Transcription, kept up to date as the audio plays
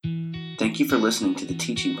Thank you for listening to the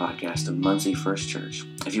teaching podcast of Muncie First Church.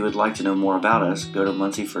 If you would like to know more about us, go to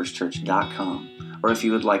munciefirstchurch.com. Or if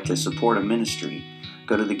you would like to support a ministry,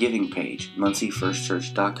 go to the giving page,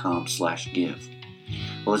 munciefirstchurch.com/give.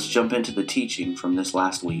 Well, let's jump into the teaching from this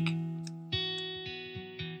last week.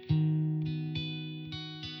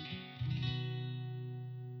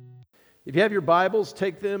 If you have your Bibles,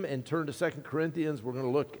 take them and turn to 2 Corinthians. We're going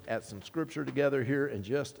to look at some scripture together here in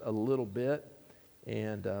just a little bit,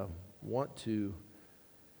 and want to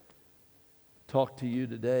talk to you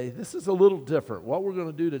today. This is a little different. What we're going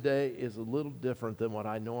to do today is a little different than what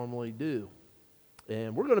I normally do.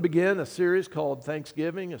 And we're going to begin a series called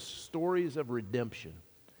Thanksgiving, Stories of Redemption.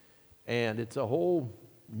 And it's a whole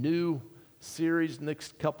new series.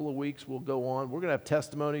 Next couple of weeks we'll go on. We're going to have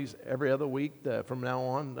testimonies every other week from now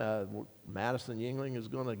on. Madison Yingling is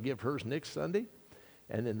going to give hers next Sunday.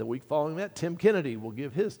 And then the week following that, Tim Kennedy will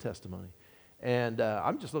give his testimony. And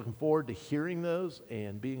I'm just looking forward to hearing those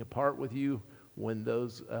and being a part with you when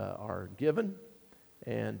those are given.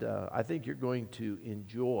 And I think you're going to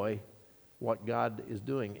enjoy what God is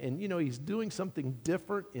doing. And, you know, He's doing something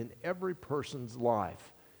different in every person's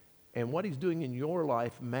life. And what He's doing in your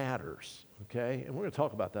life matters, okay? And we're going to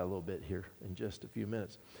talk about that a little bit here in just a few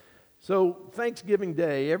minutes. So Thanksgiving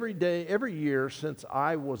Day, every year since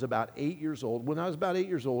I was about 8 years old, when I was about 8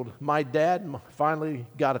 years old, my dad finally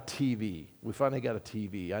got a TV. We finally got a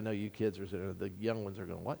TV. I know you kids the young ones are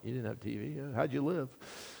going, what? You didn't have a TV? How'd you live?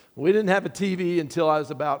 We didn't have a TV until I was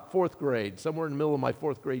about fourth grade, somewhere in the middle of my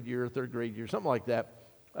fourth grade year, third grade year, something like that.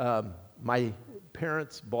 My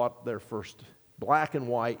parents bought their first black and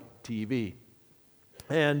white TV.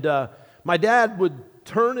 And my dad would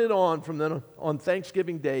turn it on from then on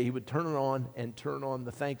Thanksgiving Day. He would turn it on and turn on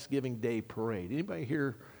the Thanksgiving Day parade. Anybody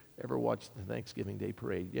here ever watched the Thanksgiving Day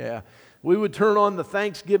parade? Yeah. We would turn on the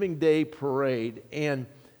Thanksgiving Day parade, and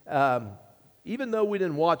even though we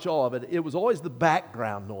didn't watch all of it, it was always the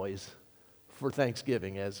background noise for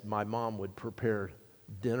Thanksgiving as my mom would prepare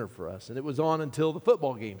dinner for us. And it was on until the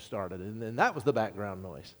football game started, and then that was the background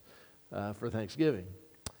noise for Thanksgiving.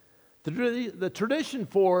 The tradition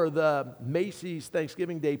for the Macy's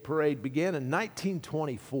Thanksgiving Day Parade began in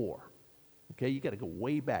 1924. Okay, you got to go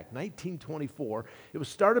way back, 1924. It was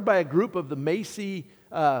started by a group of the Macy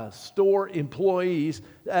store employees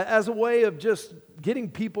as a way of just getting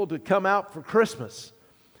people to come out for Christmas.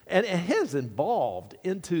 And it has evolved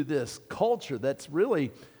into this culture that's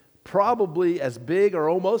really probably as big or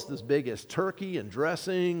almost as big as turkey and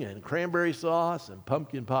dressing and cranberry sauce and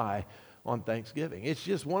pumpkin pie on Thanksgiving. It's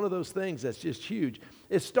just one of those things that's just huge.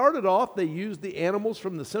 It started off, they used the animals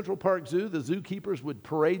from the Central Park Zoo. The zookeepers would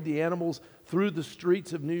parade the animals through the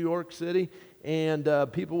streets of New York City, and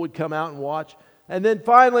people would come out and watch. And then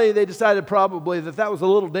finally, they decided probably that was a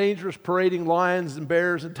little dangerous, parading lions and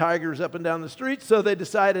bears and tigers up and down the street, so they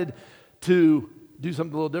decided to do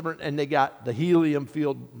something a little different, and they got the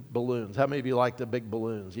helium-filled balloons. How many of you like the big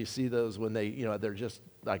balloons? You see those when they're just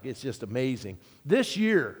like, it's just amazing. This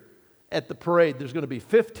year, at the parade, there's going to be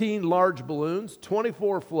 15 large balloons,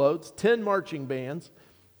 24 floats, 10 marching bands,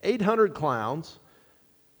 800 clowns.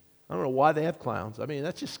 I don't know why they have clowns. I mean,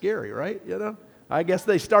 that's just scary, right? You know, I guess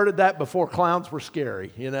they started that before clowns were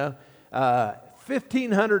scary, you know.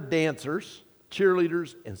 1,500 dancers,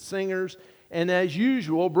 cheerleaders, and singers. And as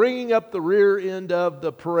usual, bringing up the rear end of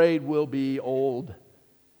the parade will be old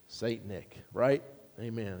St. Nick, right?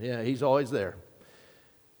 Amen. Yeah, he's always there.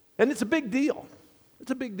 And it's a big deal. It's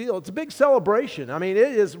a big deal. It's a big celebration. I mean,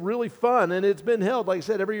 it is really fun, and it's been held, like I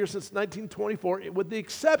said, every year since 1924, with the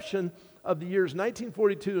exception of the years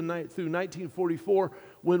 1942 through 1944,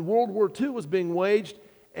 when World War II was being waged,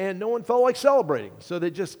 and no one felt like celebrating, so they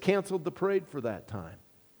just canceled the parade for that time.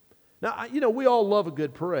 Now, we all love a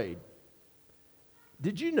good parade.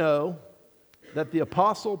 Did you know that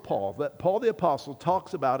Paul the Apostle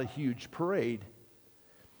talks about a huge parade?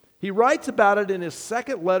 He writes about it in his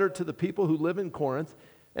second letter to the people who live in Corinth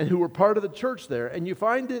and who were part of the church there. And you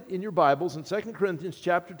find it in your Bibles in 2 Corinthians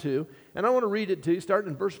chapter 2. And I want to read it to you,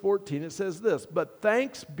 starting in verse 14. It says this, "But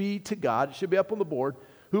thanks be to God," it should be up on the board,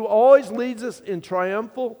 "who always leads us in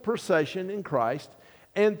triumphal procession in Christ,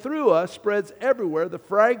 and through us spreads everywhere the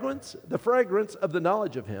fragrance of the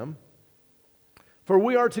knowledge of Him. For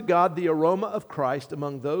we are to God the aroma of Christ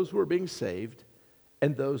among those who are being saved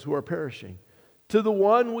and those who are perishing. To the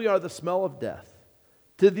one we are the smell of death,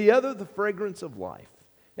 to the other the fragrance of life.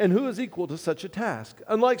 And who is equal to such a task?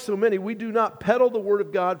 Unlike so many, we do not peddle the word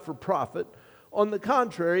of God for profit. On the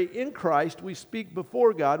contrary, in Christ we speak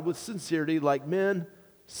before God with sincerity like men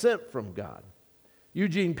sent from God."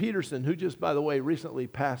 Eugene Peterson, who just, by the way, recently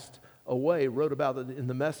passed Away wrote about it in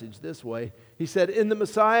the Message this way. He said, in the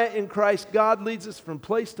Messiah, in Christ, God leads us from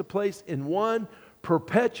place to place in one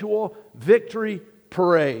perpetual victory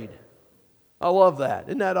parade. I love that.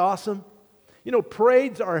 Isn't that awesome? You know,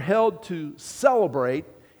 parades are held to celebrate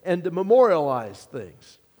and to memorialize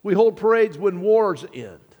things. We hold parades when wars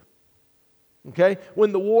end. Okay?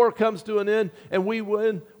 When the war comes to an end and we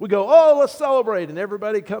win, we go, oh, let's celebrate. And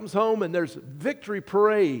everybody comes home and there's victory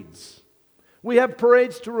parades. We have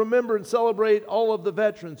parades to remember and celebrate all of the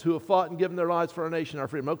veterans who have fought and given their lives for our nation, our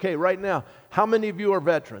freedom. Okay, right now, how many of you are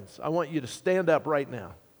veterans? I want you to stand up right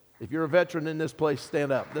now. If you're a veteran in this place,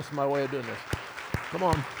 stand up. This is my way of doing this. Come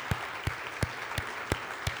on.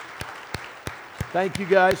 Thank you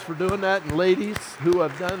guys for doing that, and ladies who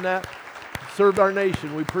have done that, served our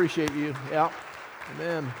nation. We appreciate you. Yeah.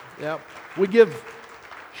 Amen. Yeah. We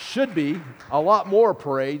should be a lot more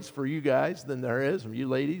parades for you guys than there is, for you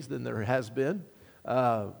ladies, than there has been.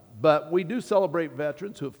 But we do celebrate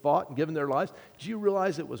veterans who have fought and given their lives. Did you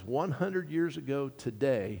realize it was 100 years ago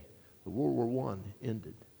today that World War I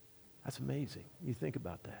ended? That's amazing. You think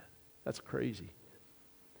about that. That's crazy.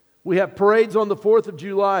 We have parades on the 4th of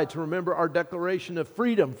July to remember our Declaration of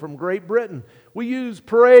Freedom from Great Britain. We use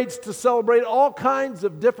parades to celebrate all kinds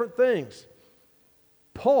of different things.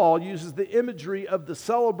 Paul uses the imagery of the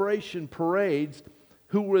celebration parades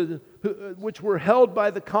which were held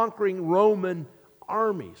by the conquering Roman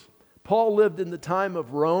armies. Paul lived in the time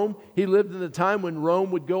of Rome. He lived in the time when Rome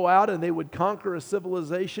would go out and they would conquer a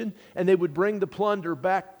civilization and they would bring the plunder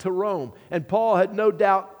back to Rome. And Paul had no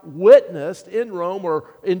doubt witnessed in Rome or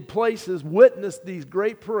in places, witnessed these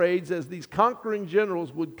great parades as these conquering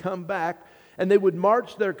generals would come back and they would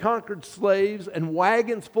march their conquered slaves and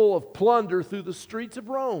wagons full of plunder through the streets of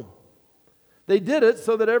Rome. They did it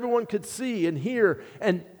so that everyone could see and hear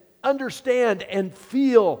and understand and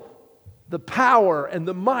feel the power and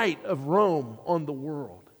the might of Rome on the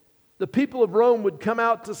world. The people of Rome would come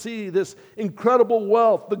out to see this incredible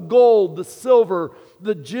wealth, the gold, the silver,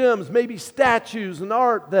 the gems, maybe statues and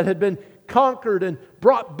art that had been conquered and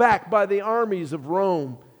brought back by the armies of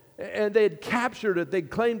Rome. And they had captured it, they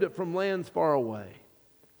claimed it from lands far away.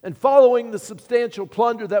 And following the substantial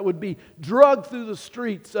plunder that would be drugged through the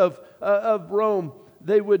streets of Rome,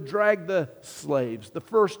 they would drag the slaves. The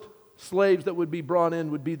first slaves that would be brought in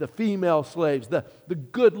would be the female slaves, the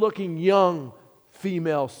good-looking young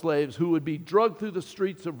female slaves who would be drugged through the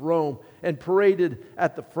streets of Rome and paraded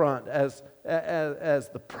at the front as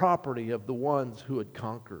the property of the ones who had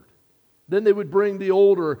conquered. Then they would bring the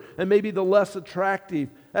older and maybe the less attractive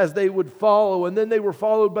as they would follow. And then they were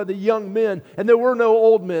followed by the young men. And there were no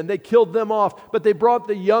old men. They killed them off. But they brought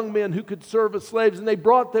the young men who could serve as slaves. And they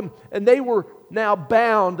brought them, and they were now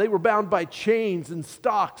bound. They were bound by chains and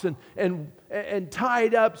stocks and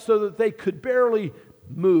tied up so that they could barely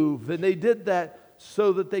move. And they did that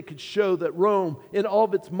so that they could show that Rome, in all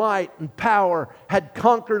of its might and power, had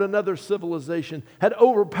conquered another civilization, had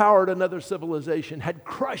overpowered another civilization, had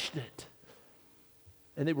crushed it.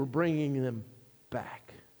 And they were bringing them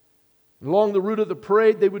back. Along the route of the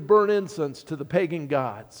parade, they would burn incense to the pagan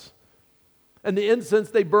gods. And the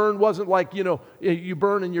incense they burned wasn't like, you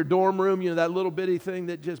burn in your dorm room, that little bitty thing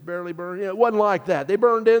that just barely burned. It wasn't like that. They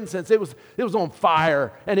burned incense. It was on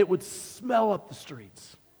fire, and it would smell up the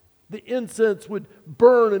streets. The incense would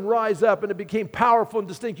burn and rise up, and it became powerful and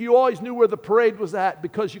distinct. You always knew where the parade was at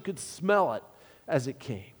because you could smell it as it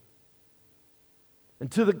came. And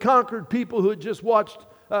to the conquered people who had just watched,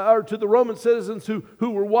 or to the Roman citizens who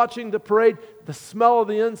were watching the parade, the smell of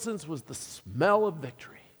the incense was the smell of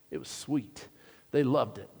victory. It was sweet. They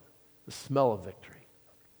loved it, the smell of victory.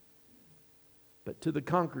 But to the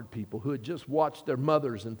conquered people who had just watched their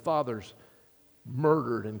mothers and fathers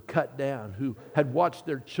murdered and cut down, who had watched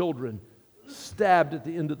their children stabbed at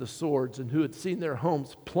the end of the swords, and who had seen their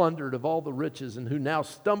homes plundered of all the riches, and who now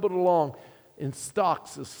stumbled along in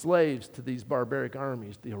stocks as slaves to these barbaric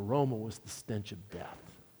armies, the aroma was the stench of death.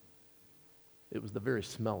 It was the very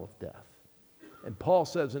smell of death. And Paul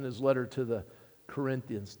says in his letter to the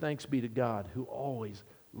Corinthians, thanks be to God who always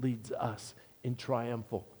leads us in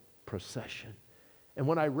triumphal procession. And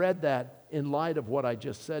when I read that, in light of what I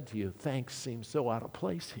just said to you, thanks seems so out of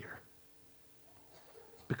place here.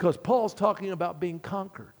 Because Paul's talking about being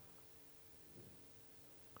conquered.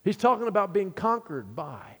 He's talking about being conquered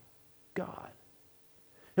by God.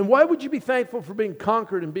 And why would you be thankful for being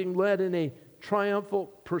conquered and being led in a triumphal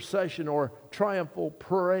procession or triumphal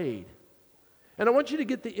parade? And I want you to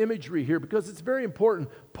get the imagery here because it's very important.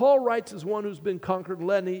 Paul writes as one who's been conquered and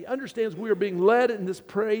led, and he understands we are being led in this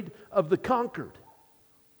parade of the conquered.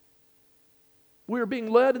 We are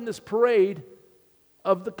being led in this parade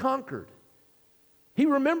of the conquered. He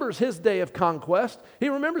remembers his day of conquest. He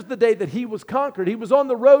remembers the day that he was conquered. He was on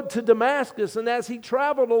the road to Damascus, and as he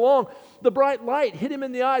traveled along, the bright light hit him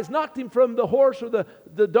in the eyes, knocked him from the horse or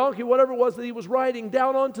the donkey, whatever it was that he was riding,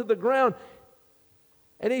 down onto the ground.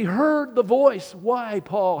 And he heard the voice, "Why,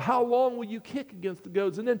 Paul? How long will you kick against the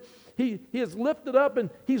goads?" And then he is lifted up, and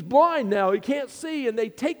he's blind now. He can't see, and they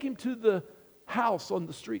take him to the house on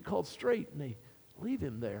the street called Straight, and they leave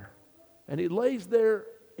him there. And he lays there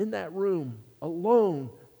in that room, alone,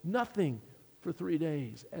 nothing, for 3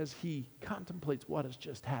 days as he contemplates what has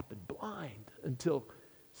just happened, blind, until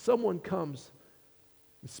someone comes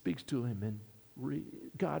and speaks to him, and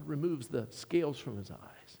God removes the scales from his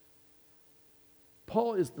eyes.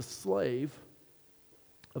 Paul is the slave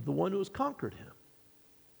of the one who has conquered him.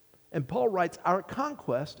 And Paul writes, our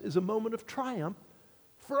conquest is a moment of triumph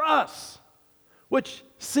for us, which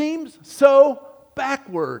seems so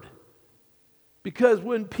backward. Because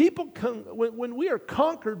when we are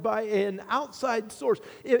conquered by an outside source,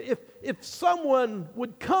 if someone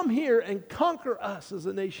would come here and conquer us as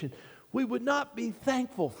a nation, we would not be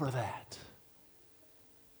thankful for that.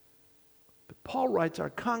 But Paul writes, our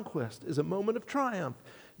conquest is a moment of triumph.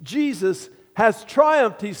 Jesus has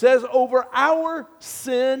triumphed, he says, over our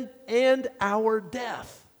sin and our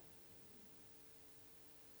death.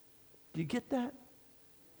 Do you get that?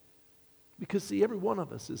 Because, see, every one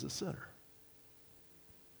of us is a sinner.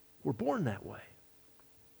 We're born that way.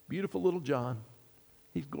 Beautiful little John.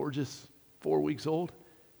 He's gorgeous, 4 weeks old.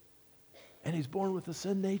 And he's born with a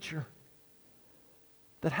sin nature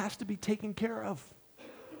that has to be taken care of,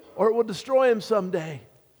 or it will destroy him someday.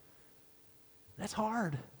 That's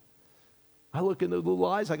hard. I look into the little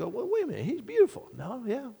eyes, I go, well, wait a minute, he's beautiful. No,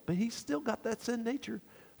 yeah, but he's still got that sin nature.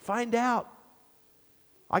 Find out.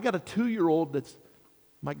 I got a 2-year-old that's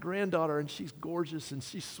my granddaughter, and she's gorgeous, and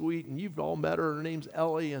she's sweet, and you've all met her. Her name's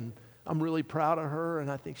Ellie, and I'm really proud of her,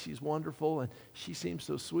 and I think she's wonderful, and she seems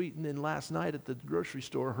so sweet. And then last night at the grocery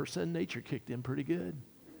store, her sin nature kicked in pretty good.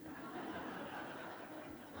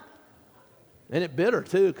 And it bit her,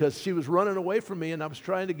 too, because she was running away from me, and I was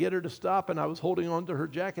trying to get her to stop, and I was holding on to her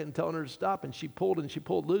jacket and telling her to stop, and she pulled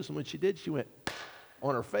loose, and when she did, she went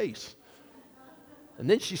on her face. And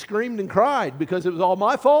then she screamed and cried because it was all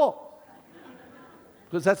my fault.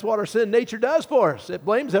 Because that's what our sin nature does for us. It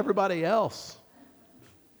blames everybody else,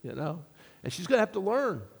 you know. And she's going to have to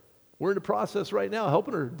learn. We're in the process right now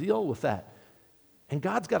helping her deal with that. And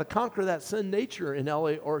God's got to conquer that sin nature in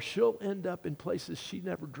Ellie, or she'll end up in places she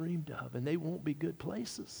never dreamed of, and they won't be good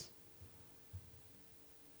places.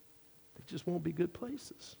 They just won't be good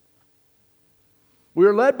places. We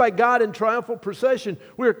are led by God in triumphal procession.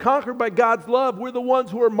 We are conquered by God's love. We're the ones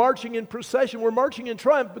who are marching in procession. We're marching in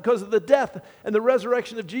triumph because of the death and the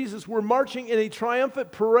resurrection of Jesus. We're marching in a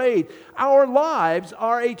triumphant parade. Our lives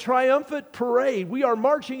are a triumphant parade. We are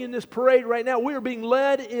marching in this parade right now. We are being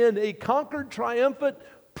led in a conquered, triumphant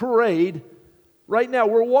parade right now.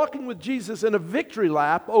 We're walking with Jesus in a victory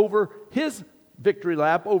lap over his victory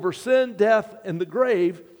lap over sin, death, and the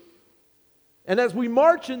grave. And as we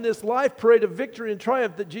march in this life parade of victory and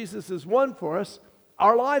triumph that Jesus has won for us,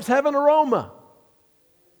 our lives have an aroma.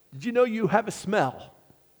 Did you know you have a smell?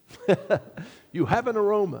 You have an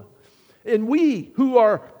aroma. And we who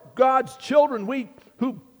are God's children, we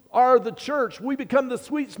who are the church, we become the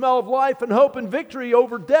sweet smell of life and hope and victory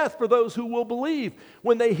over death for those who will believe.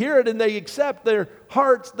 When they hear it and they accept, their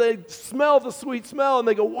hearts, they smell the sweet smell and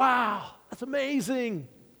they go, wow, that's amazing.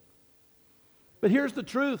 But here's the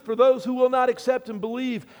truth. For those who will not accept and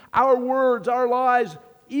believe, our words, our lives,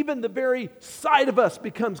 even the very sight of us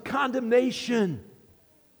becomes condemnation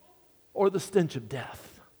or the stench of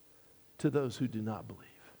death to those who do not believe.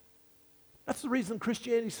 That's the reason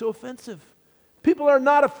Christianity is so offensive. People are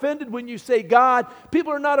not offended when you say God.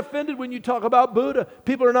 People are not offended when you talk about Buddha.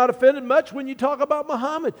 People are not offended much when you talk about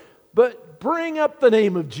Muhammad. But bring up the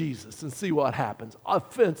name of Jesus and see what happens.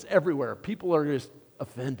 Offense everywhere. People are just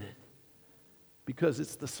offended. Because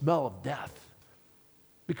it's the smell of death.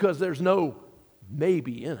 Because there's no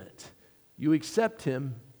maybe in it. You accept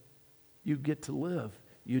him, you get to live.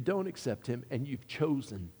 You don't accept him, and you've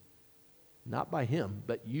chosen, not by him,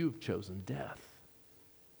 but you've chosen death.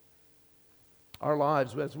 Our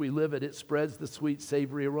lives, as we live it, it spreads the sweet,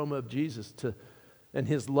 savory aroma of Jesus and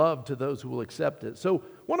his love to those who will accept it. So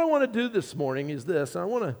what I want to do this morning is this. I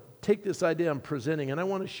want to take this idea I'm presenting, and I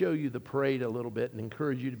want to show you the parade a little bit and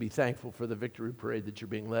encourage you to be thankful for the victory parade that you're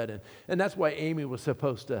being led in. And that's why Amy was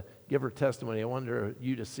supposed to give her testimony. I wanted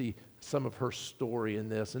you to see some of her story in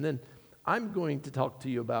this. And then I'm going to talk to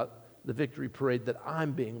you about the victory parade that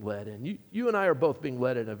I'm being led in. You and I are both being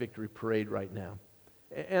led in a victory parade right now.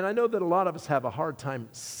 And I know that a lot of us have a hard time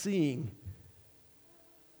seeing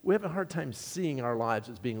we have a hard time seeing our lives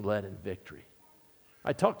as being led in victory.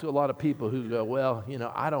 I talk to a lot of people who go, well,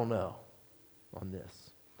 I don't know on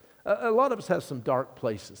this. A lot of us have some dark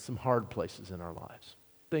places, some hard places in our lives,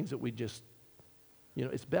 things that we just,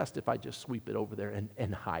 it's best if I just sweep it over there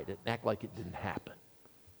and hide it and act like it didn't happen.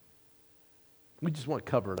 We just want to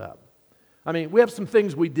cover it up. I mean, we have some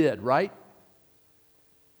things we did, right?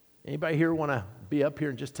 Anybody here want to be up here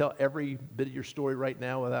and just tell every bit of your story right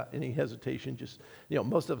now without any hesitation? Just,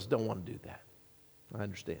 most of us don't want to do that. I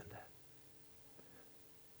understand that.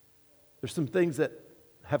 There's some things that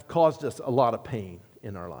have caused us a lot of pain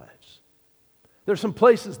in our lives. There's some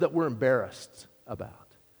places that we're embarrassed about.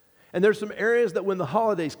 And there's some areas that when the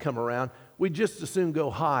holidays come around, we just as soon go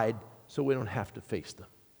hide so we don't have to face them.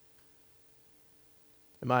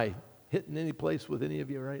 Am I hitting any place with any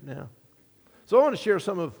of you right now? So I want to share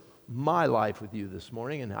some of my life with you this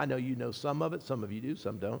morning, and I know you know some of it. Some of you do,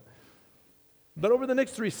 some don't. But over the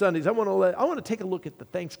next 3 Sundays, I want to take a look at the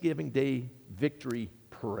Thanksgiving Day Victory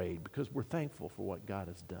Parade because we're thankful for what God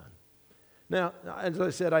has done. Now, as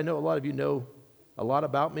I said, I know a lot of you know a lot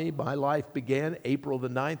about me. My life began April the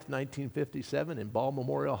 9th, 1957 in Ball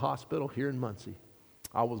Memorial Hospital here in Muncie.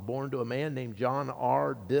 I was born to a man named John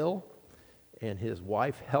R. Dill and his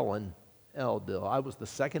wife Helen L. Dill. I was the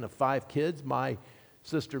second of 5 kids. My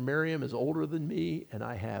sister Miriam is older than me, and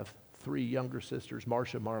I have 3 younger sisters,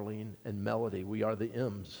 Marcia, Marlene, and Melody. We are the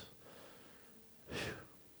M's.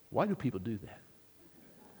 Why do people do that?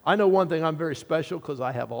 I know one thing, I'm very special because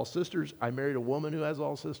I have all sisters. I married a woman who has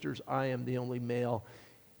all sisters. I am the only male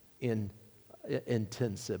in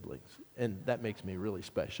 10 siblings, and that makes me really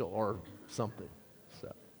special or something.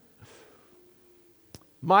 So,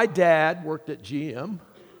 my dad worked at GM.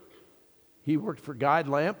 He worked for Guide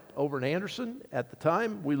Lamp over in Anderson. At the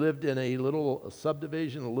time, we lived in a little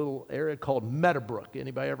subdivision, a little area called Meadowbrook.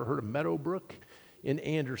 Anybody ever heard of Meadowbrook? In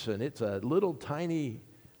Anderson. It's a little tiny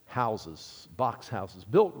houses, box houses,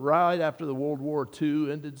 built right after the World War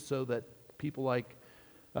II ended so that people like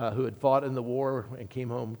who had fought in the war and came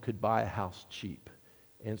home could buy a house cheap.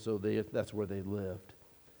 And so that's where they lived.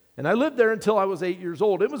 And I lived there until I was 8 years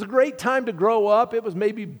old. It was a great time to grow up. It was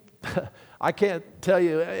maybe, I can't tell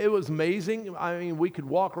you, it was amazing. I mean, we could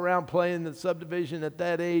walk around playing the subdivision at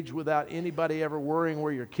that age without anybody ever worrying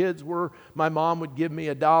where your kids were. My mom would give me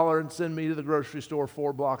 $1 and send me to the grocery store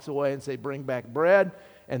 4 blocks away and say, bring back bread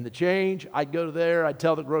and the change. I'd go there. I'd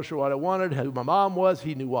tell the grocer what I wanted, who my mom was.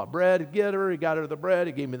 He knew what bread to get her. He got her the bread.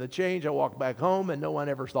 He gave me the change. I walked back home, and no one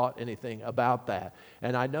ever thought anything about that.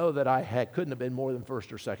 And I know that I couldn't have been more than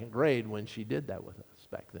 1st or 2nd grade when she did that with us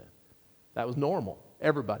back then. That was normal.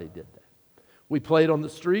 Everybody did that. We played on the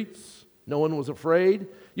streets. No one was afraid.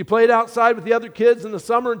 You played outside with the other kids in the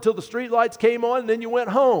summer until the street lights came on, and then you went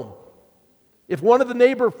home. If one of the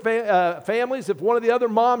neighbor families, if one of the other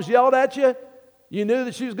moms yelled at you, you knew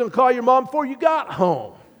that she was going to call your mom before you got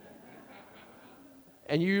home.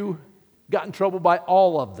 And you got in trouble by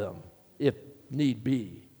all of them, if need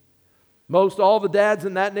be. Most all the dads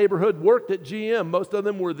in that neighborhood worked at GM. Most of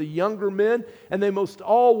them were the younger men, and they most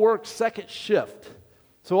all worked second shift.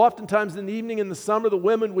 So oftentimes in the evening in the summer, the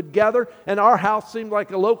women would gather, and our house seemed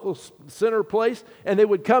like a local center place, and they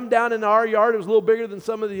would come down in our yard. It was a little bigger than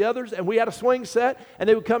some of the others, and we had a swing set, and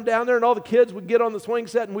they would come down there, and all the kids would get on the swing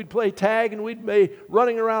set, and we'd play tag, and we'd be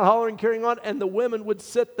running around, hollering, carrying on, and the women would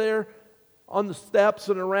sit there on the steps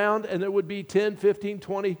and around, and there would be 10, 15,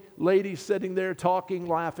 20 ladies sitting there talking,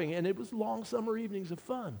 laughing, and it was long summer evenings of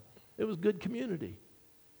fun. It was good community.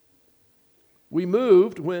 We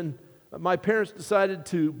moved when my parents decided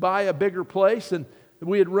to buy a bigger place, and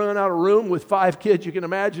we had run out of room with 5 kids. You can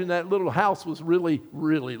imagine that little house was really,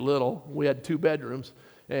 really little. We had 2 bedrooms,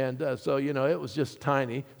 and so, it was just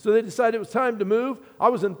tiny. So they decided it was time to move. I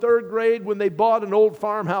was in 3rd grade when they bought an old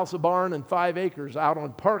farmhouse, a barn, and 5 acres out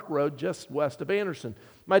on Park Road just west of Anderson.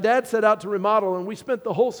 My dad set out to remodel, and we spent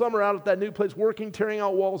the whole summer out at that new place working, tearing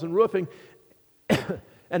out walls and roofing,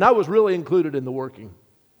 and I was really included in the working.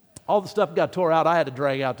 All the stuff got tore out, I had to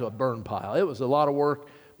drag out to a burn pile. It was a lot of work,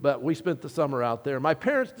 but we spent the summer out there. My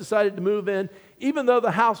parents decided to move in, even though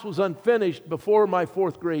the house was unfinished before my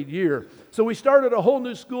 4th grade year. So we started a whole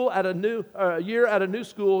new school at a new year at a new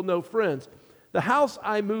school, no friends. The house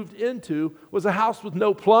I moved into was a house with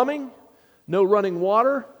no plumbing, no running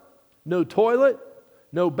water, no toilet,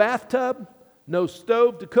 no bathtub, no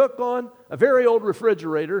stove to cook on, a very old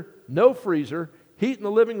refrigerator, no freezer, heat in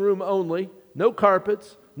the living room only, no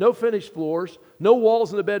carpets, no finished floors, no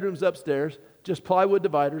walls in the bedrooms upstairs, just plywood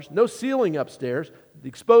dividers, no ceiling upstairs, the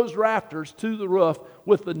exposed rafters to the roof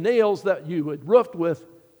with the nails that you had roofed with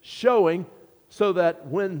showing so that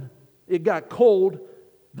when it got cold,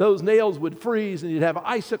 those nails would freeze and you'd have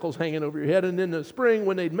icicles hanging over your head. And in the spring,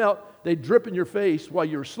 when they'd melt, they'd drip in your face while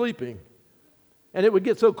you were sleeping. And it would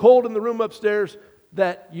get so cold in the room upstairs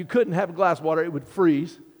that you couldn't have a glass of water. It would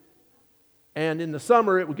freeze. And in the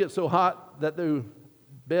summer, it would get so hot that the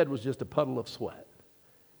bed was just a puddle of sweat.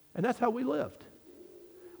 And that's how we lived.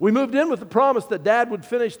 We moved in with the promise that Dad would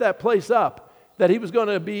finish that place up, that he was going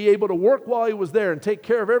to be able to work while he was there and take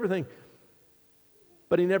care of everything.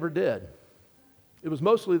 But he never did. It was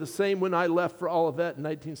mostly the same when I left for Olivet in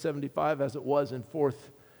 1975 as it was in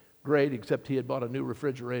fourth grade, except he had bought a new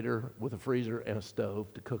refrigerator with a freezer and a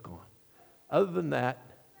stove to cook on. Other than that,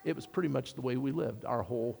 it was pretty much the way we lived our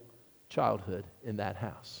whole childhood in that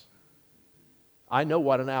house. I know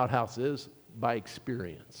what an outhouse is by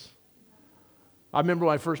experience. I remember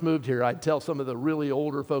when I first moved here, I'd tell some of the really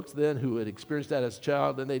older folks then who had experienced that as a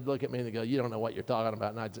child, and they'd look at me and they'd go, "You don't know what you're talking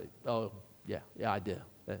about." And I'd say, "Oh, yeah, I do.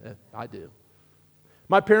 I do."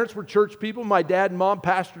 My parents were church people. My dad and mom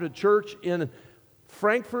pastored a church in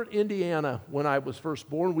Frankfort, Indiana when I was first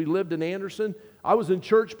born. We lived in Anderson. I was in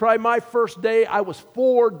church probably my first day. I was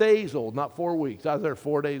 4 days old, not 4 weeks. I was there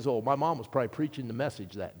 4 days old. My mom was probably preaching the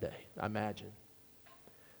message that day, I imagine.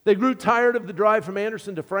 They grew tired of the drive from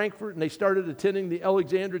Anderson to Frankfort, and they started attending the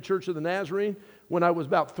Alexandria Church of the Nazarene when I was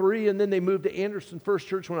about 3, and then they moved to Anderson First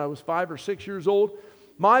Church when I was 5 or 6 years old.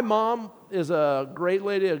 My mom is a great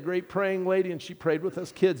lady, a great praying lady, and she prayed with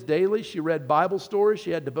us kids daily. She read Bible stories.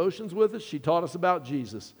 She had devotions with us. She taught us about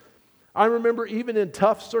Jesus. I remember even in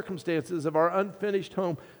tough circumstances of our unfinished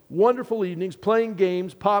home, wonderful evenings, playing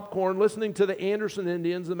games, popcorn, listening to the Anderson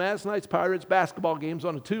Indians, the Massachusetts Pirates basketball games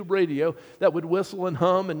on a tube radio that would whistle and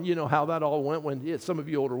hum, and you know how that all went when some of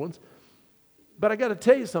you older ones. But I got to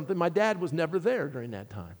tell you something, my dad was never there during that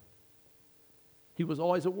time. He was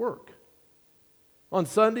always at work. On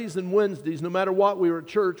Sundays and Wednesdays, no matter what, we were at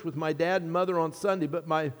church with my dad and mother on Sunday, but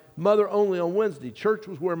my mother only on Wednesday. Church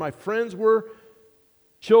was where my friends were.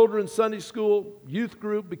 Children's Sunday school, youth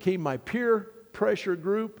group became my peer pressure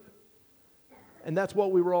group, and that's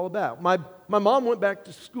what we were all about. My mom went back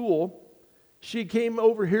to school. She came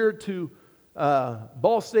over here to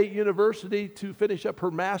Ball State University to finish up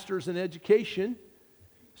her master's in education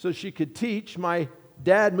so she could teach. My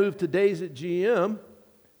dad moved to days at GM.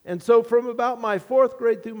 And so from about my 4th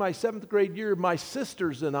grade through my 7th grade year, my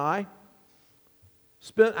sisters and I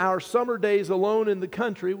spent our summer days alone in the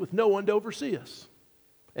country with no one to oversee us.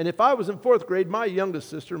 And if I was in 4th grade, my youngest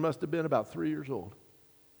sister must have been about 3 years old.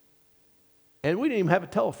 And we didn't even have a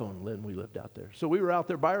telephone when we lived out there. So we were out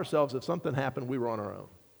there by ourselves. If something happened, we were on our own.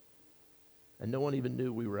 And no one even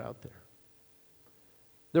knew we were out there.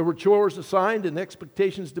 There were chores assigned and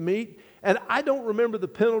expectations to meet. And I don't remember the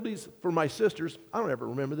penalties for my sisters. I don't ever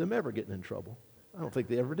remember them ever getting in trouble. I don't think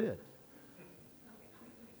they ever did.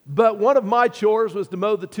 But one of my chores was to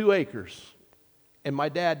mow the 2 acres. And my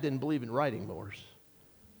dad didn't believe in riding mowers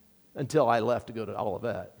until I left to go to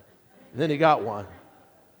Olivet. And then he got one.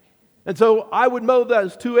 And so I would mow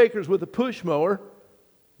those 2 acres with a push mower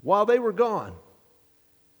while they were gone.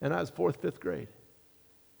 And I was 4th, 5th grade,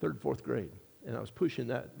 3rd, 4th grade. And I was pushing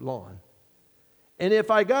that lawn. And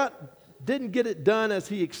if I didn't get it done as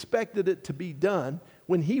he expected it to be done,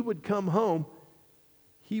 when he would come home,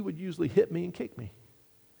 he would usually hit me and kick me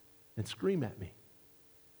and scream at me.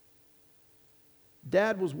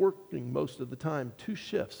 Dad was working most of the time 2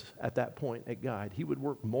 shifts at that point at Guide. He would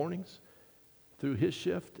work mornings through his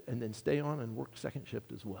shift and then stay on and work 2nd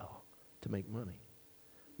shift as well to make money.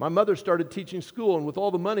 My mother started teaching school, and with all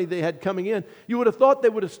the money they had coming in, you would have thought they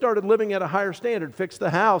would have started living at a higher standard, fix the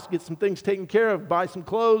house, get some things taken care of, buy some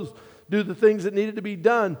clothes, do the things that needed to be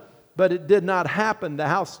done. But it did not happen. The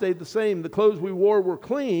house stayed the same. The clothes we wore were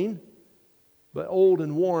clean, but old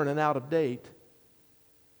and worn and out of date.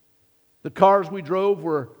 The cars we drove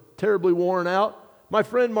were terribly worn out. My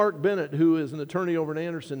friend Mark Bennett, who is an attorney over in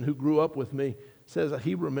Anderson, who grew up with me, says that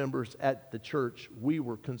he remembers at the church we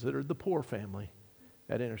were considered the poor family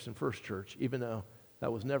at Anderson First Church, even though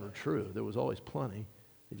that was never true. There was always plenty.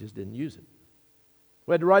 They just didn't use it.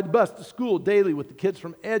 We had to ride the bus to school daily with the kids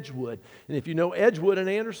from Edgewood. And if you know Edgewood and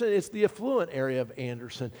Anderson, it's the affluent area of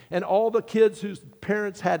Anderson. And all the kids whose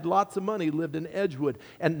parents had lots of money lived in Edgewood.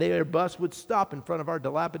 And their bus would stop in front of our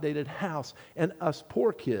dilapidated house. And us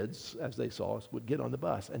poor kids, as they saw us, would get on the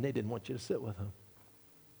bus. And they didn't want you to sit with them,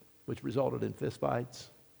 which resulted in fistfights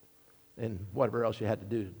and whatever else you had to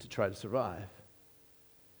do to try to survive.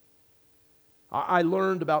 I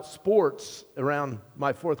learned about sports around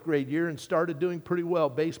my 4th grade year and started doing pretty well.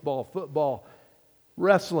 Baseball, football,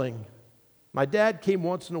 wrestling, My dad came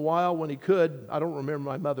once in a while when he could. I don't remember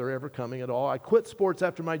my mother ever coming at all. I quit sports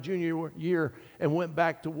after my junior year and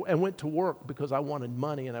went to work because I wanted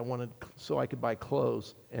money and so I could buy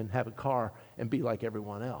clothes and have a car and be like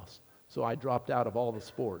everyone else. So I dropped out of all the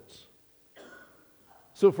sports.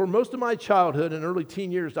 So for most of my childhood and early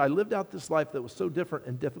teen years, I lived out this life that was so different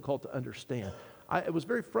and difficult to understand. It was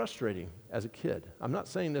very frustrating as a kid. I'm not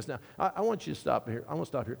saying this now. I want you to stop here. I want to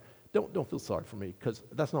stop here. Don't feel sorry for me, because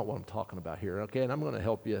that's not what I'm talking about here, okay? And I'm going to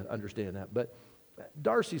help you understand that. But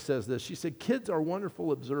Darcy says this. She said, kids are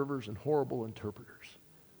wonderful observers and horrible interpreters.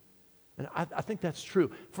 And I think that's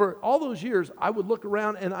true. For all those years, I would look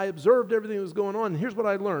around and I observed everything that was going on. And here's what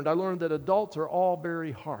I learned. I learned that adults are all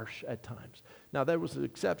very harsh at times. Now, there was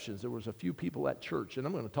exceptions. There was a few people at church, and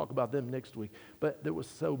I'm going to talk about them next week. But there was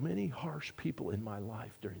so many harsh people in my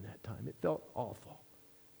life during that time. It felt awful.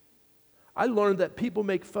 I learned that people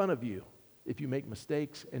make fun of you if you make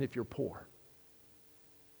mistakes and if you're poor.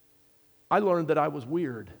 I learned that I was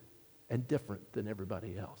weird and different than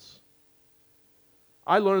everybody else.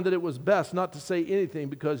 I learned that it was best not to say anything,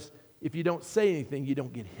 because if you don't say anything, you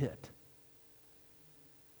don't get hit.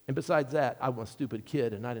 And besides that, I was a stupid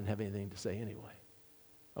kid and I didn't have anything to say anyway.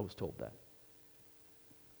 I was told that.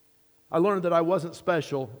 I learned that I wasn't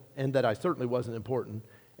special and that I certainly wasn't important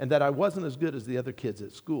and that I wasn't as good as the other kids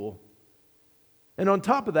at school. And on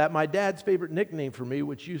top of that, my dad's favorite nickname for me,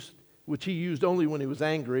 which he used only when he was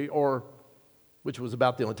angry, or which was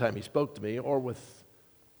about the only time he spoke to me, or with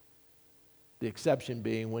the exception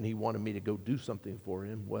being when he wanted me to go do something for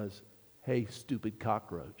him, was, "Hey, stupid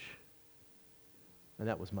cockroach." And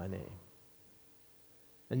that was my name.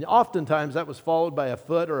 And oftentimes that was followed by a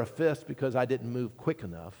foot or a fist because I didn't move quick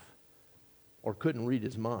enough or couldn't read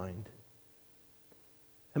his mind.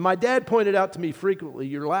 And my dad pointed out to me frequently,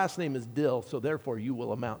 "Your last name is Dill, so therefore you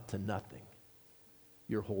will amount to nothing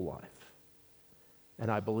your whole life." And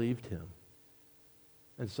I believed him.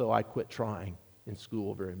 And so I quit trying in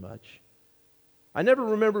school very much. I never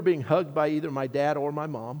remember being hugged by either my dad or my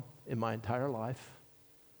mom in my entire life.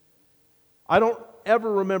 I don't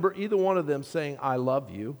ever remember either one of them saying, "I love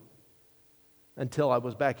you," until I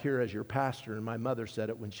was back here as your pastor, and my mother said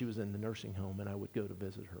it when she was in the nursing home and I would go to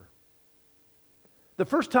visit her. The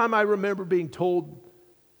first time I remember being told,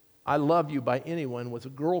 "I love you," by anyone was a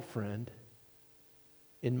girlfriend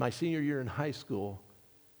in my senior year in high school.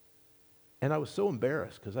 And I was so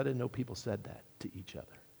embarrassed because I didn't know people said that to each other.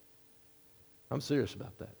 I'm serious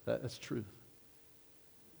about that. That's truth.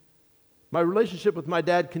 My relationship with my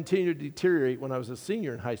dad continued to deteriorate when I was a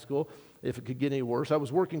senior in high school, if it could get any worse. I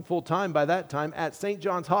was working full-time by that time at St.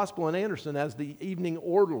 John's Hospital in Anderson as the evening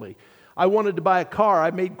orderly. I wanted to buy a car.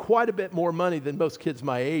 I made quite a bit more money than most kids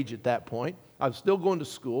my age at that point. I was still going to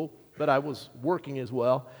school, but I was working as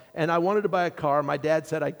well. And I wanted to buy a car. My dad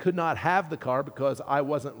said I could not have the car because I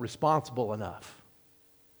wasn't responsible enough.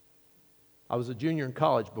 I was a junior in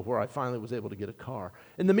college before I finally was able to get a car.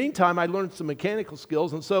 In the meantime, I learned some mechanical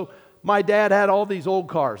skills, and so my dad had all these old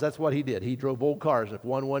cars. That's what he did. He drove old cars. If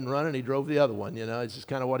one wasn't running, he drove the other one. You know, it's just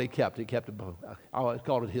kind of what he kept. He kept I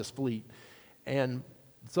called it his fleet. And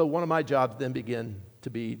so one of my jobs then began to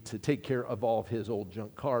be to take care of all of his old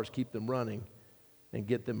junk cars, keep them running, and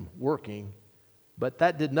get them working. But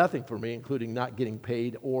that did nothing for me, including not getting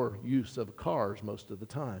paid or use of cars most of the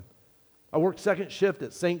time. I worked second shift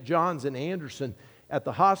at St. John's in Anderson at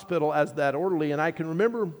the hospital as that orderly, and I can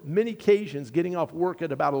remember many occasions getting off work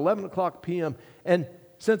at about 11 o'clock p.m., and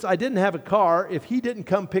since I didn't have a car, if he didn't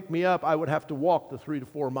come pick me up, I would have to walk the 3 to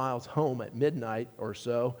 4 miles home at midnight or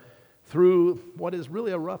so through what is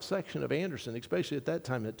really a rough section of Anderson, especially at that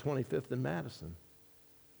time at 25th and Madison.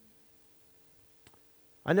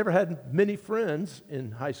 I never had many friends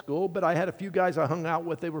in high school, but I had a few guys I hung out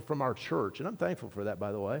with. They were from our church, and I'm thankful for that,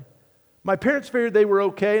 by the way. My parents figured they were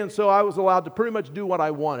okay, and so I was allowed to pretty much do what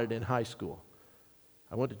I wanted in high school.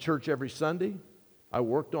 I went to church every Sunday. I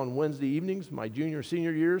worked on Wednesday evenings my junior and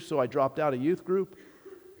senior years, so I dropped out of youth group.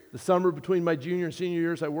 The summer between my junior and senior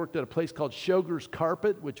years, I worked at a place called Shoger's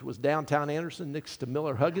Carpet, which was downtown Anderson next to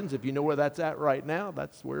Miller Huggins. If you know where that's at right now,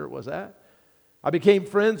 that's where it was at. I became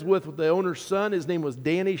friends with the owner's son. His name was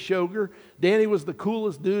Danny Shoger. Danny was the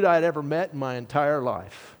coolest dude I had ever met in my entire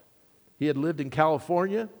life. He had lived in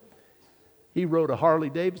California. He rode a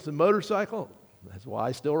Harley-Davidson motorcycle. That's why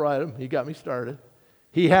I still ride him. He got me started.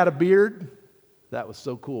 He had a beard. That was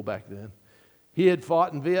so cool back then. He had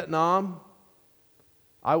fought in Vietnam.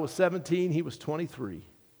 I was 17. He was 23.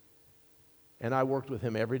 And I worked with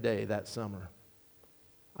him every day that summer.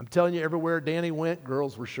 I'm telling you, everywhere Danny went,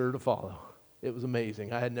 girls were sure to follow. It was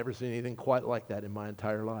amazing. I had never seen anything quite like that in my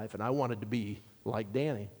entire life, and I wanted to be like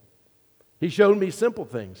Danny. He showed me simple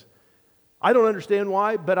things. I don't understand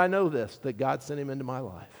why, but I know this, that God sent him into my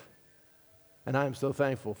life. And I am so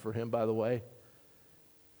thankful for him, by the way.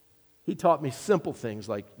 He taught me simple things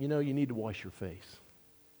like, you need to wash your face.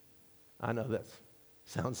 I know that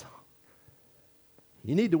sounds...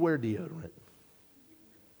 You need to wear deodorant.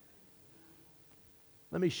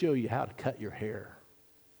 Let me show you how to cut your hair.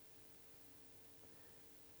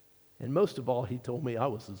 And most of all, he told me I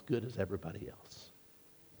was as good as everybody else.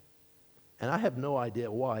 And I have no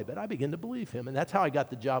idea why, but I began to believe him. And that's how I got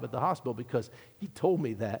the job at the hospital, because he told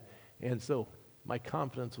me that. And so my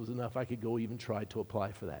confidence was enough I could go even try to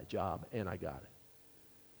apply for that job, and I got it.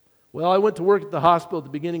 Well, I went to work at the hospital at the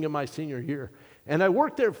beginning of my senior year, and I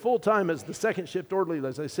worked there full-time as the second shift orderly,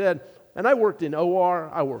 as I said, and I worked in OR,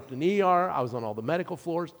 I worked in ER, I was on all the medical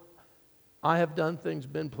floors. I have done things,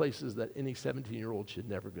 been places that any 17-year-old should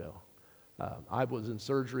never go. I was in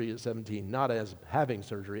surgery at 17, not as having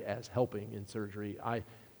surgery, as helping in surgery. I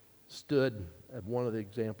stood at one of the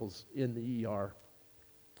examples in the ER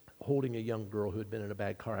holding a young girl who had been in a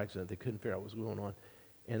bad car accident. They couldn't figure out what was going on,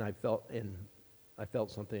 and I felt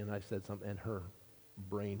something, and I said something, and her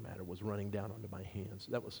brain matter was running down onto my hands.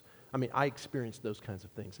 I experienced those kinds of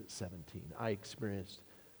things at 17. I experienced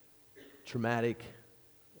traumatic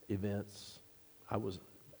events. I was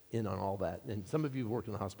in on all that. And some of you who've worked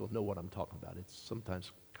in the hospital know what I'm talking about. It's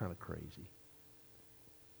sometimes kind of crazy.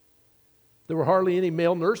 There were hardly any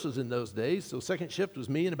male nurses in those days, so second shift was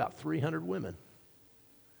me and about 300 women.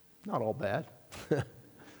 Not all bad.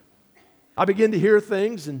 I began to hear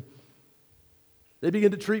things, and they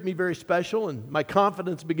began to treat me very special, and my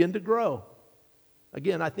confidence began to grow.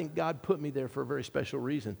 Again, I think God put me there for a very special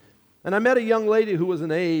reason. And I met a young lady who was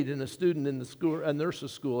an aide and a student in the school, a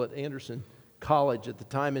nurse's school at Anderson College at the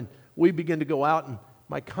time, and we began to go out, and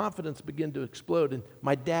my confidence began to explode, and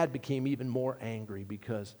my dad became even more angry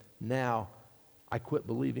because now I quit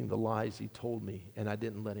believing the lies he told me, and I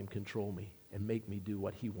didn't let him control me and make me do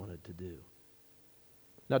what he wanted to do.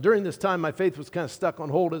 Now, during this time, my faith was kind of stuck on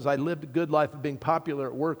hold as I lived a good life of being popular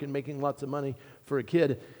at work and making lots of money for a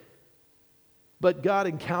kid. But God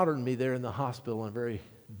encountered me there in the hospital in a very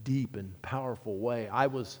deep and powerful way. I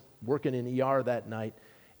was working in ER that night,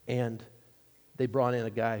 and they brought in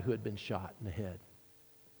a guy who had been shot in the head.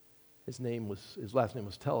 His last name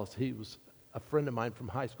was Tellis. He was a friend of mine from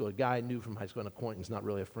high school, a guy I knew from high school, an acquaintance, not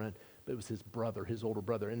really a friend, but it was his brother, his older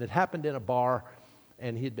brother. And it happened in a bar,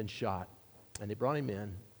 and he had been shot. And they brought him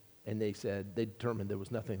in, and they determined there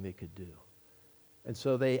was nothing they could do. And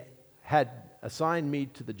so they had assigned me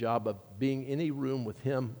to the job of being in a room with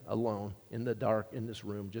him alone, in the dark, in this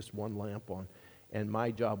room, just one lamp on. And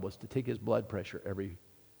my job was to take his blood pressure every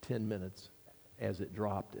 10 minutes as it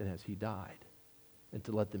dropped and as he died, and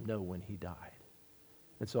to let them know when he died.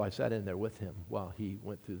 And so I sat in there with him while he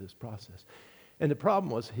went through this process. And the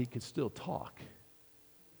problem was he could still talk,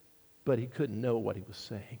 but he couldn't know what he was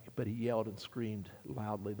saying. But he yelled and screamed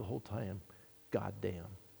loudly the whole time, "God damn,"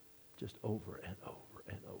 just over and over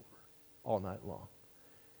and over, all night long,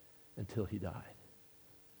 until he died.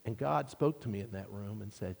 And God spoke to me in that room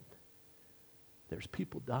and said, "There's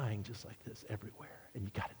people dying just like this everywhere, and you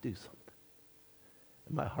got to do something."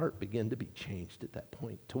 And my heart began to be changed at that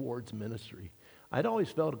point towards ministry. I'd always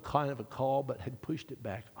felt a kind of a call, but had pushed it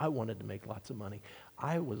back. I wanted to make lots of money.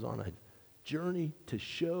 I was on a journey to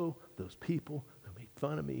show those people who made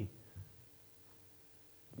fun of me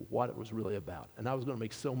what it was really about. And I was going to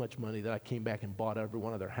make so much money that I came back and bought every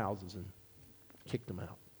one of their houses and kicked them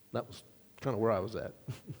out. That was kind of where I was at.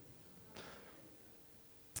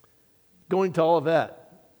 Going to Olivet,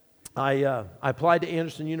 I applied to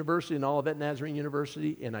Anderson University and Olivet Nazarene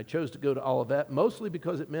University, and I chose to go to Olivet mostly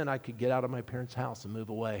because it meant I could get out of my parents' house and move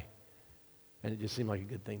away. And it just seemed like a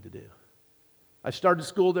good thing to do. I started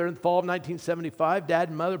school there in the fall of 1975. Dad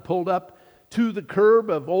and Mother pulled up to the curb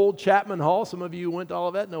of old Chapman Hall. Some of you who went to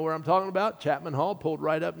Olivet know where I'm talking about. Chapman Hall, pulled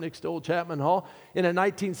right up next to old Chapman Hall in a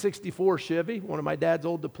 1964 Chevy, one of my dad's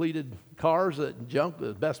old depleted cars, junk,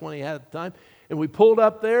 the best one he had at the time. And we pulled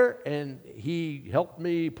up there, and he helped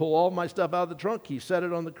me pull all my stuff out of the trunk. He set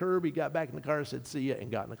it on the curb. He got back in the car and said, "See ya," and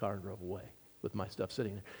got in the car and drove away with my stuff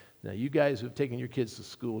sitting there. Now, you guys who have taken your kids to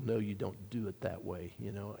school know you don't do it that way.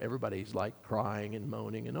 You know, everybody's like crying and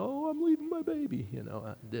moaning and, "Oh, I'm leaving my baby." You know,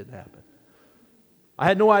 that didn't happen. I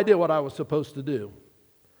had no idea what I was supposed to do.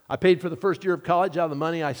 I paid for the first year of college out of the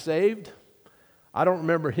money I saved. I don't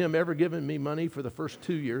remember him ever giving me money for the first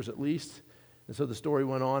 2 years at least. And so the story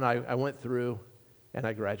went on. I went through, and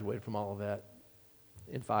I graduated from all of that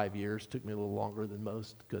in 5 years. It took me a little longer than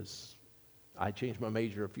most because I changed my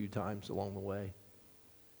major a few times along the way.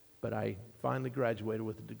 But I finally graduated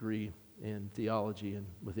with a degree in theology and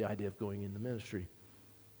with the idea of going into ministry.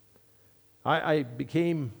 I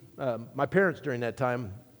became, my parents during that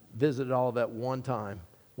time visited all of that one time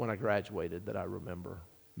when I graduated that I remember.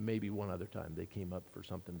 Maybe one other time they came up for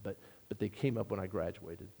something, but they came up when I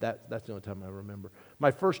graduated. That's the only time I remember. My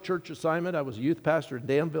first church assignment, I was a youth pastor at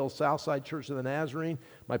Danville Southside Church of the Nazarene.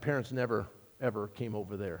 My parents never, ever came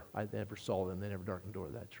over there. I never saw them. They never darkened the door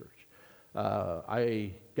of that church.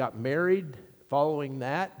 I got married following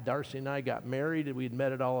that. Darcy and I got married, and we'd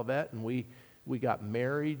met at Olivet, and we got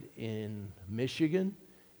married in Michigan.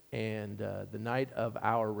 And the night of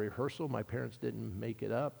our rehearsal, my parents didn't make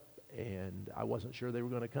it up, and I wasn't sure they were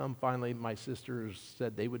going to come. Finally, my sisters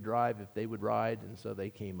said they would drive if they would ride, and so they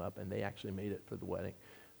came up, and they actually made it for the wedding.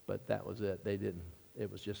 But that was it. They didn't. It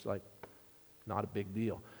was just like not a big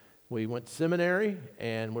deal. We went to seminary,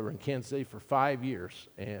 and we were in Kansas City for 5 years.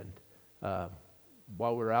 And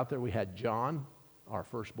while we were out there, we had John, our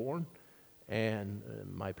firstborn, and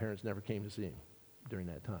my parents never came to see him during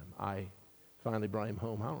that time. I finally brought him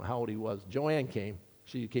home. I don't know how old he was. Joanne came.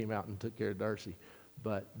 She came out and took care of Darcy.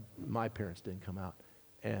 But my parents didn't come out.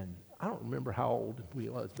 And I don't remember how old he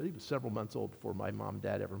was, but he was several months old before my mom and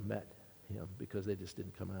dad ever met him because they just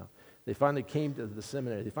didn't come out. They finally came to the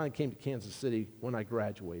seminary. They finally came to Kansas City when I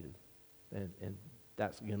graduated. And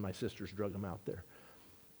that's, again, my sisters drug them out there.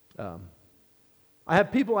 I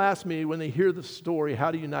have people ask me when they hear the story,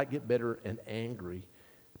 how do you not get bitter and angry?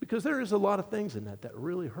 Because there is a lot of things in that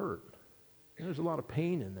really hurt. There's a lot of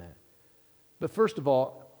pain in that. But first of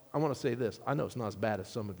all, I want to say this. I know it's not as bad as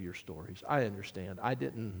some of your stories. I understand.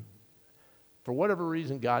 For whatever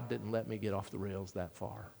reason, God didn't let me get off the rails that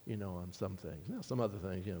far, on some things. Now, some other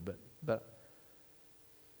things, but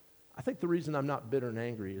I think the reason I'm not bitter and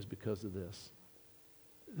angry is because of this.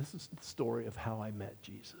 This is the story of how I met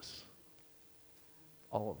Jesus.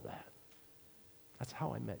 All of that. That's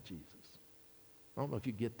how I met Jesus. I don't know if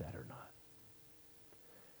you get that or not.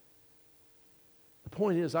 The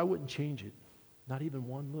point is, I wouldn't change it. Not even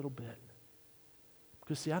one little bit.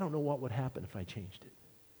 Because, see, I don't know what would happen if I changed it.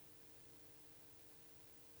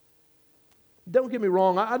 Don't get me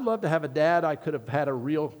wrong. I'd love to have a dad I could have had a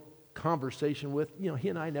real conversation with. He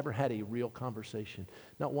and I never had a real conversation.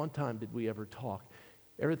 Not one time did we ever talk.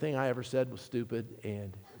 Everything I ever said was stupid.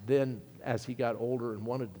 And then as he got older and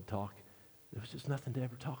wanted to talk, there was just nothing to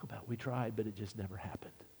ever talk about. We tried, but it just never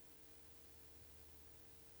happened.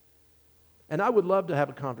 And I would love to have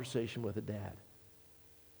a conversation with a dad.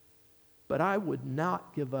 But I would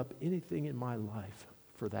not give up anything in my life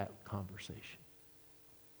for that conversation.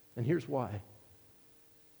 And here's why.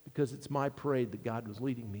 Because it's my parade that God was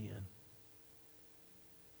leading me in.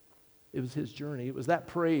 It was his journey. It was that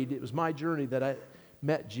parade. It was my journey that I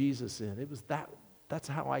met Jesus in. That's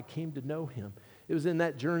how I came to know him. It was in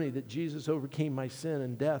that journey that Jesus overcame my sin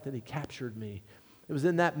and death, and he captured me. It was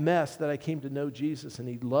in that mess that I came to know Jesus, and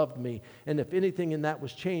he loved me. And if anything in that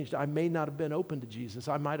was changed, I may not have been open to Jesus.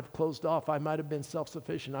 I might have closed off. I might have been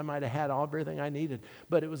self-sufficient. I might have had everything I needed.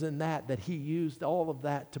 But it was in that he used all of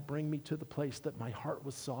that to bring me to the place that my heart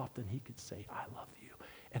was soft, and he could say, I love you.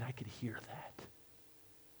 And I could hear that.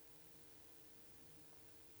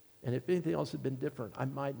 And if anything else had been different, I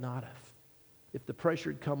might not have. If the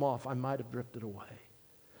pressure had come off, I might have drifted away.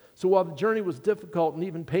 So while the journey was difficult and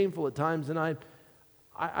even painful at times, and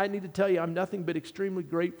I need to tell you, I'm nothing but extremely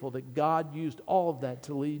grateful that God used all of that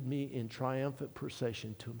to lead me in triumphant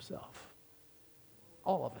procession to himself.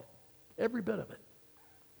 All of it. Every bit of it.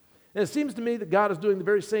 And it seems to me that God is doing the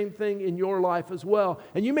very same thing in your life as well.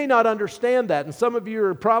 And you may not understand that. And some of you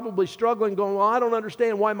are probably struggling, going, well, I don't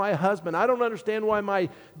understand why my husband, I don't understand why my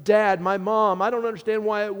dad, my mom, I don't understand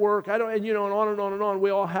why at work, and on and on and on.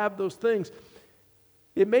 We all have those things.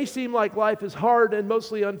 It may seem like life is hard and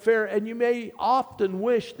mostly unfair, and you may often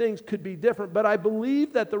wish things could be different, but I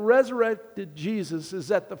believe that the resurrected Jesus is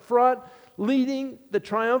at the front leading the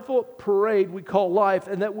triumphal parade we call life,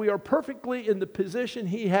 and that we are perfectly in the position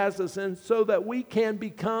he has us in so that we can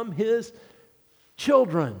become his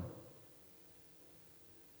children.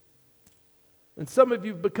 And some of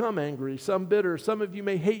you have become angry, some bitter. Some of you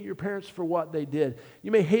may hate your parents for what they did. You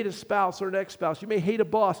may hate a spouse or an ex-spouse. You may hate a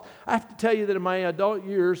boss. I have to tell you that in my adult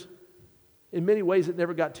years, in many ways, it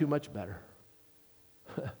never got too much better.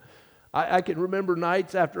 I can remember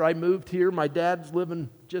nights after I moved here. My dad's living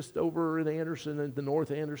just over in Anderson, in the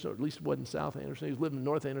North Anderson, or at least it wasn't South Anderson. He was living in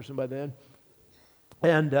North Anderson by then.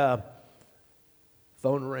 And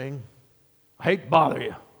phone ring. I hate to bother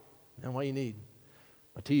you. Now what do you need?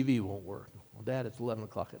 My TV won't work. Well, Dad, it's 11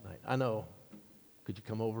 o'clock at night. I know. Could you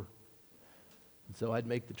come over? And so I'd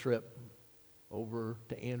make the trip over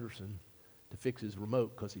to Anderson to fix his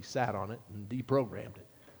remote because he sat on it and deprogrammed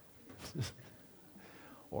it.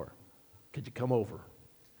 Or, could you come over?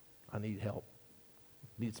 I need help.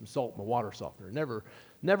 Need some salt in my water softener.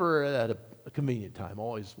 Never at a convenient time,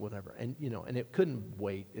 always whenever. And, and it couldn't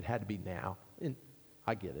wait. It had to be now. And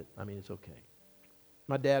I get it. I mean, it's okay.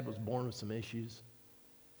 My dad was born with some issues.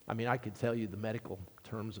 I mean, I could tell you the medical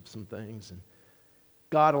terms of some things. And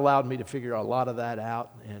God allowed me to figure a lot of that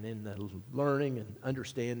out. And in the learning and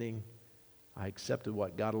understanding, I accepted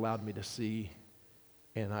what God allowed me to see.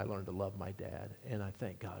 And I learned to love my dad. And I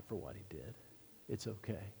thank God for what he did. It's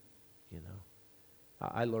okay,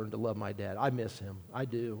 I learned to love my dad. I miss him. I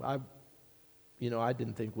do. I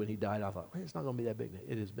didn't think when he died, I thought, it's not going to be that big.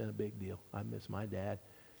 It has been a big deal. I miss my dad,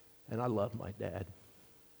 and I love my dad.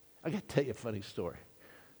 I got to tell you a funny story,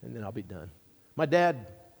 and then I'll be done. My dad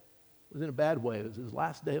was in a bad way. It was his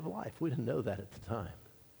last day of life. We didn't know that at the time.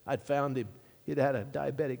 I'd found him. He'd had a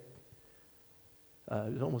diabetic,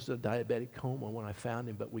 it was almost a diabetic coma when I found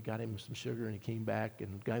him, but we got him some sugar, and he came back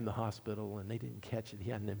and got him to the hospital, and they didn't catch it. He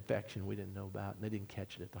had an infection we didn't know about, and they didn't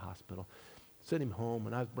catch it at the hospital. Sent him home,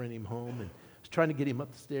 and I was bringing him home, and I was trying to get him up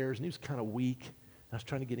the stairs, and he was kind of weak. I was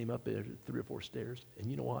trying to get him up there 3 or 4 stairs, and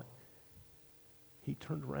you know what? He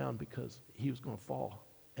turned around because he was going to fall,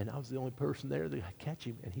 and I was the only person there that could catch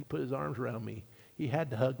him, and he put his arms around me. He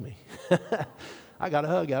had to hug me. I got a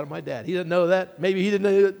hug out of my dad. He didn't know that. Maybe he didn't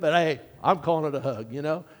know it, but hey, I'm calling it a hug,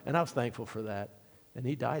 and I was thankful for that. And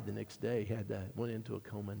he died the next day. He went into a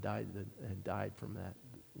coma and died from that,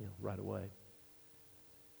 right away.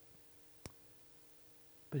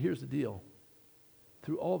 But here's the deal.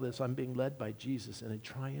 Through all this, I'm being led by Jesus in a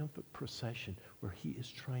triumphant procession where he is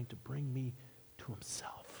trying to bring me to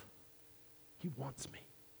himself. He wants me.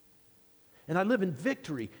 And I live in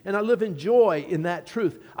victory, and I live in joy in that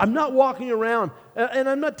truth. I'm not walking around, and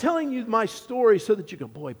I'm not telling you my story so that you go,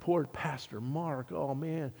 boy, poor Pastor Mark, oh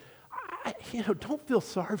man. Don't feel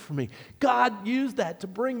sorry for me. God used that to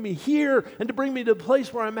bring me here and to bring me to the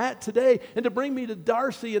place where I'm at today and to bring me to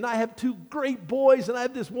Darcy, and I have 2 great boys, and I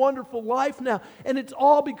have this wonderful life now, and it's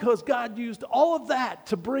all because God used all of that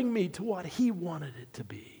to bring me to what he wanted it to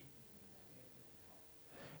be.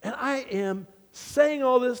 And I am saying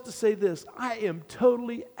all this to say this. I am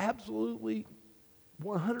totally, absolutely,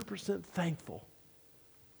 100% thankful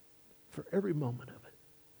for every moment of it.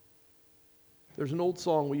 There's an old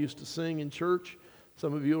song we used to sing in church.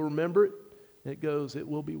 Some of you will remember it. It goes, "It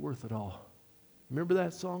will be worth it all." Remember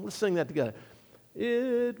that song? Let's sing that together.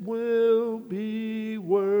 It will be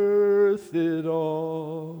worth it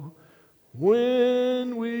all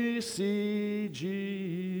when we see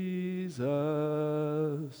Jesus.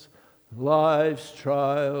 Life's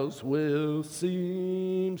trials will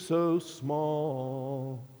seem so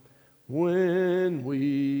small when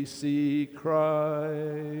we see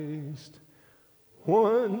Christ.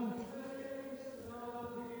 One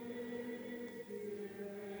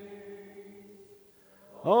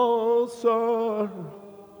all sorrow.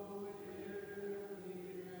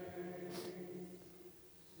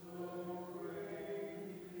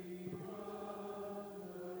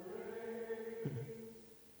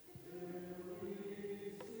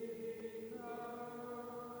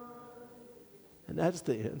 And that's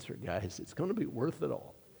the answer, guys. It's going to be worth it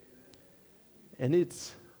all. And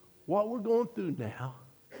it's what we're going through now.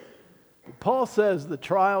 Paul says the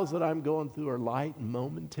trials that I'm going through are light and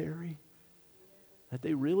momentary, that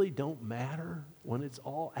they really don't matter when it's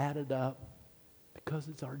all added up, because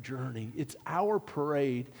it's our journey. It's our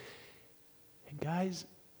parade. And guys,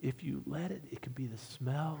 if you let it, it can be the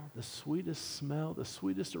smell, the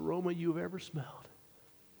sweetest aroma you've ever smelled.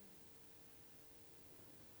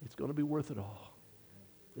 It's going to be worth it all.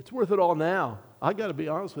 It's worth it all now. I got to be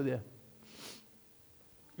honest with you.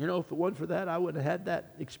 If it wasn't for that, I wouldn't have had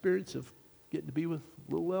that experience of getting to be with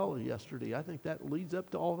little Ella yesterday. I think that leads up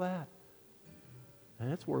to all that.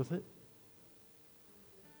 And it's worth it.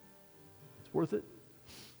 It's worth it.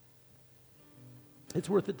 It's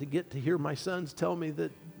worth it to get to hear my sons tell me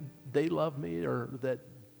that they love me, or that,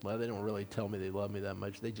 well, they don't really tell me they love me that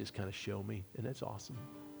much. They just kind of show me, and it's awesome.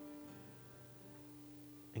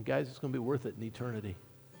 And guys, it's going to be worth it in eternity.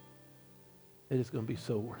 It is going to be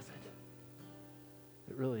so worth it.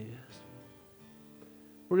 It really is.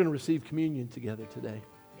 We're going to receive communion together today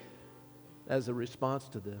as a response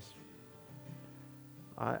to this.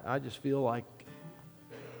 I just feel like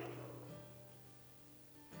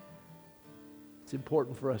it's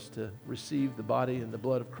important for us to receive the body and the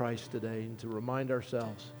blood of Christ today, and to remind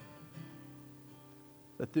ourselves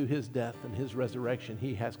that through his death and his resurrection,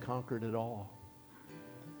 he has conquered it all.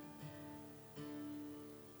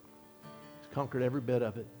 He's conquered every bit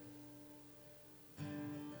of it.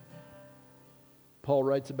 Paul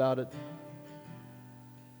writes about it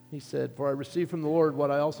He said, "For I received from the Lord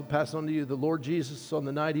what I also pass on to you. The Lord Jesus, on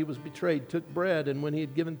the night he was betrayed, took bread, and when he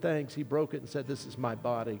had given thanks, he broke it and said, 'This is my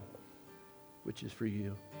body, which is for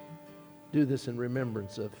you. Do this in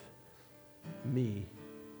remembrance of me.'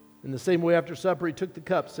 In the same way, after supper, he took the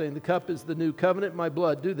cup, saying, 'The cup is the new covenant in my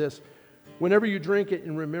blood. Do this whenever you drink it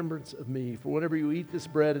in remembrance of me. For whenever you eat this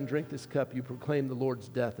bread and drink this cup, you proclaim the Lord's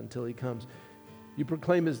death until he comes.'" You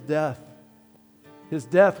proclaim his death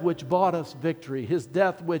which bought us victory, his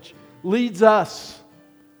death which leads us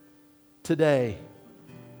today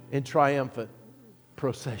in triumphant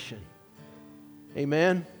procession.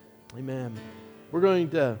 Amen? Amen. We're going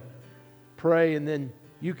to pray, and then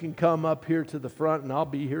you can come up here to the front, and I'll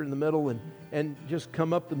be here in the middle, and just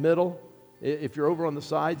come up the middle. If you're over on the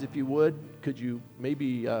sides, if you would, could you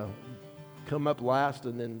maybe come up last,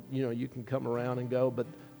 and then you can come around and go, but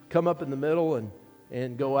come up in the middle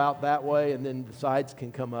and go out that way, and then the sides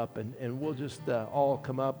can come up, and we'll just all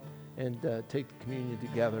come up and take the communion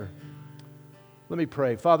together. Let me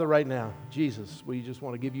pray. Father, right now, Jesus, we just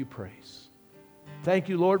want to give you praise. Thank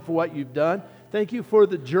you, Lord, for what you've done. Thank you for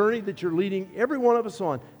the journey that you're leading every one of us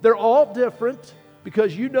on. They're all different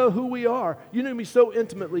because you know who we are. You knew me so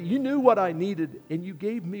intimately. You knew what I needed, and you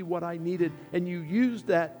gave me what I needed, and you used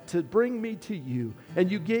that to bring me to you, and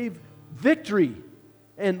you gave victory.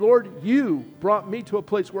 And Lord, you brought me to a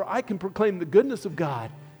place where I can proclaim the goodness of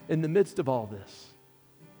God in the midst of all this.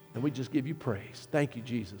 And we just give you praise. Thank you,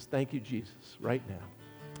 Jesus. Thank you, Jesus, right now.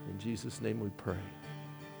 In Jesus' name we pray.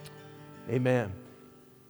 Amen.